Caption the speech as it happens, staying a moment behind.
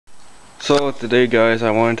So today, guys,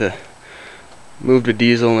 I wanted to move the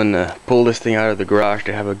diesel and pull this thing out of the garage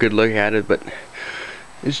to have a good look at it, but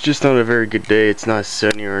it's just not a very good day. It's not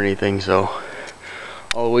sunny or anything, so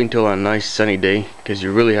I'll wait until a nice sunny day, because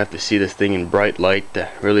you really have to see this thing in bright light to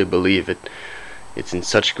really believe it's in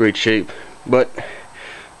such great shape. But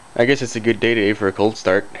I guess it's a good day today for a cold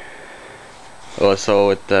start. Well,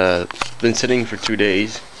 so it's been sitting for 2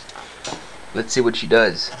 days. Let's see what she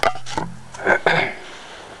does.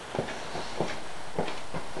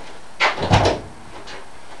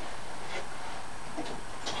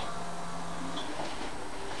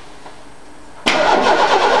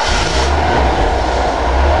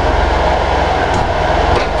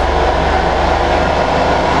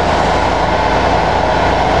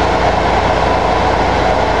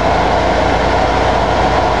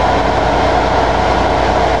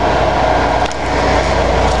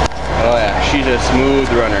 She's a smooth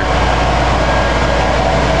runner.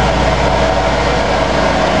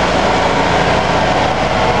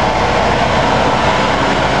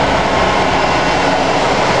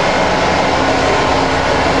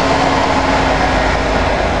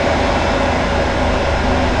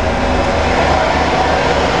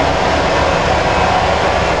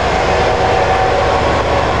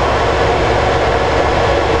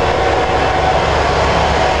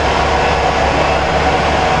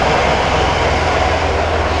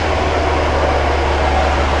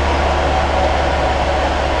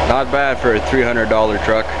 Not bad for a $300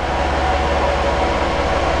 truck.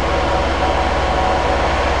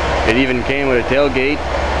 It even came with a tailgate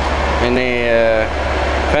and a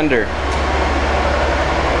fender.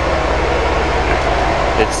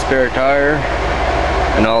 It's spare tire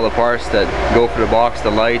and all the parts that go for the box,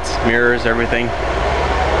 the lights, mirrors, everything.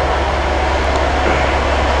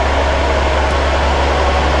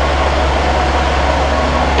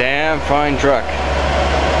 Damn fine truck.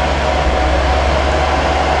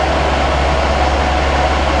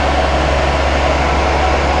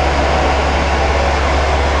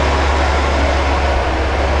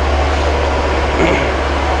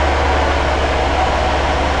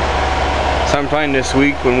 Sometime this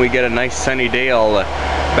week, when we get a nice sunny day, I'll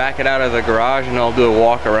back it out of the garage and I'll do a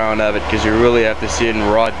walk around of it, because you really have to see it in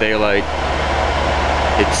raw daylight.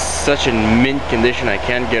 It's such in mint condition, I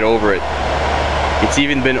can't get over it. It's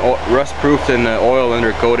even been rust proofed and oil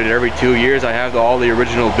undercoated every 2 years. I have all the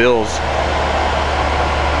original bills.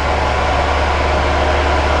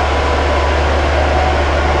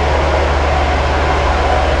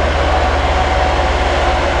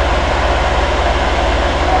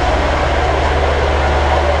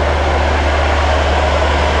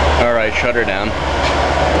 Shut her down.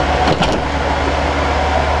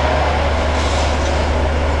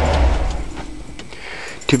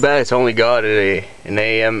 Too bad it's only got an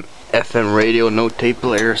AM FM radio, no tape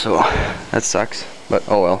player, so that sucks, but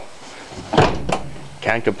oh well.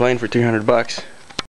 Can't complain for 300 bucks.